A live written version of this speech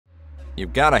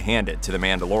You've gotta hand it to The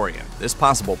Mandalorian. This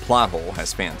possible plot hole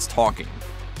has fans talking.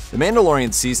 The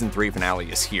Mandalorian Season 3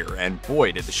 finale is here, and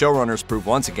boy did the showrunners prove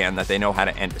once again that they know how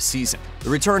to end a season. The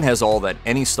return has all that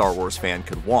any Star Wars fan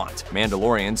could want: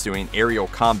 Mandalorians doing aerial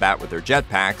combat with their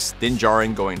jetpacks, Din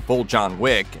Djarin going full John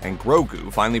Wick, and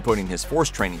Grogu finally putting his Force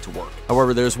training to work.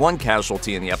 However, there's one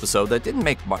casualty in the episode that didn't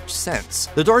make much sense.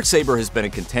 The Darksaber has been a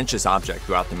contentious object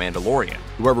throughout The Mandalorian.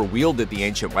 Whoever wielded the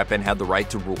ancient weapon had the right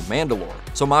to rule Mandalore,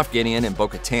 so Moff Gideon and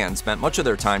Bo-Katan spent much of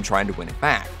their time trying to win it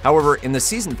back. However, in the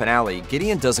season finale,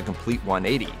 Gideon does a complete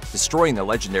 180, destroying the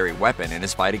legendary weapon in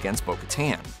his fight against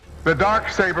Bo-Katan. The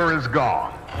Darksaber is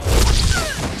gone.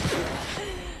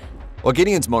 While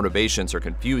Gideon's motivations are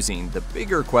confusing, the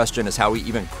bigger question is how he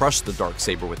even crushed the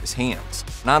Darksaber with his hands.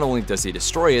 Not only does he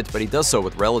destroy it, but he does so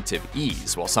with relative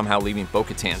ease, while somehow leaving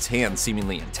Bo-Katan's hands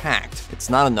seemingly intact. It's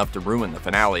not enough to ruin the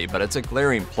finale, but it's a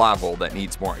glaring plot hole that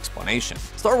needs more explanation.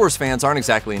 Star Wars fans aren't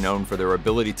exactly known for their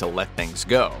ability to let things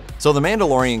go, so The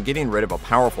Mandalorian getting rid of a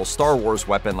powerful Star Wars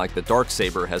weapon like the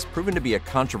Darksaber has proven to be a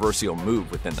controversial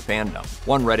move within the fandom.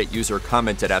 One Reddit user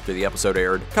commented after the episode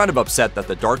aired, kind of upset that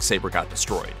the Darksaber got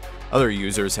destroyed. Other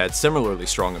users had similarly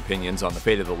strong opinions on the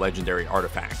fate of the legendary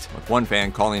artifact, with one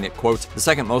fan calling it, quote, the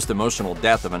second most emotional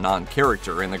death of a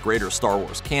non-character in the greater Star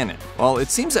Wars canon. While it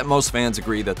seems that most fans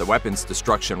agree that the weapon's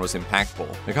destruction was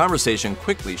impactful, the conversation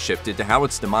quickly shifted to how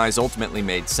its demise ultimately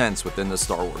made sense within the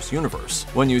Star Wars universe.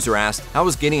 One user asked, how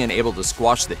was Gideon able to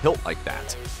squash the hilt like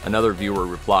that? Another viewer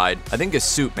replied, I think his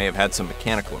suit may have had some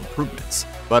mechanical improvements.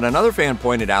 But another fan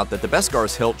pointed out that the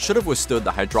Beskar's hilt should have withstood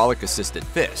the hydraulic-assisted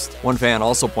fist. One fan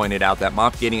also pointed out that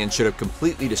Moff Gideon should have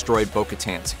completely destroyed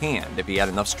Bo-Katan's hand if he had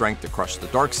enough strength to crush the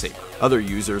Darksaber. Other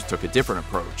users took a different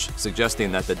approach,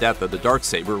 suggesting that the death of the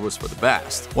Darksaber was for the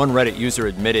best. One Reddit user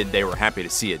admitted they were happy to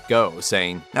see it go,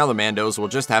 saying, now the Mandos will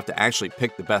just have to actually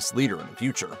pick the best leader in the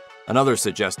future. Another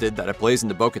suggested that it plays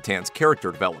into Bo-Katan's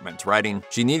character development, writing,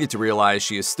 she needed to realize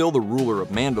she is still the ruler of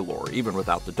Mandalore even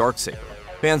without the Darksaber.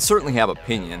 Fans certainly have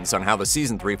opinions on how the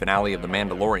Season 3 finale of The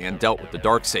Mandalorian dealt with the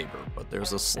Darksaber, but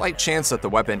there's a slight chance that the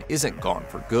weapon isn't gone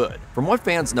for good. From what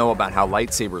fans know about how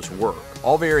lightsabers work,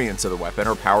 all variants of the weapon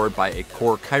are powered by a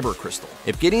core kyber crystal.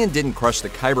 If Gideon didn't crush the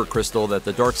kyber crystal that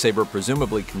the Darksaber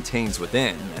presumably contains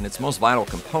within, then its most vital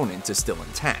component is still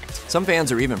intact. Some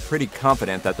fans are even pretty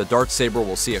confident that the Darksaber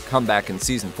will see a comeback in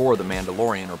Season 4 of The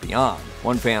Mandalorian or beyond.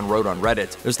 One fan wrote on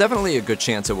Reddit, there's definitely a good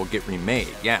chance it will get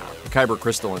remade, yeah. The kyber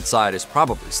crystal inside is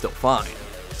probably still fine.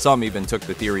 Some even took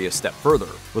the theory a step further,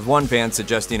 with one fan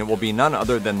suggesting it will be none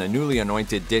other than the newly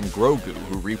anointed Din Grogu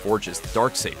who reforges the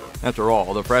Darksaber. After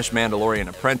all, the fresh Mandalorian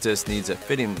apprentice needs a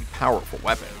fittingly powerful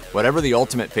weapon. Whatever the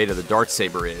ultimate fate of the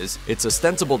Darksaber is, its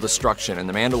ostensible destruction in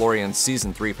the Mandalorian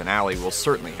Season 3 finale will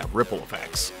certainly have ripple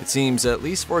effects. It seems, at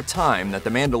least for a time, that the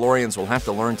Mandalorians will have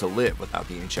to learn to live without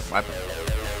the ancient weapon.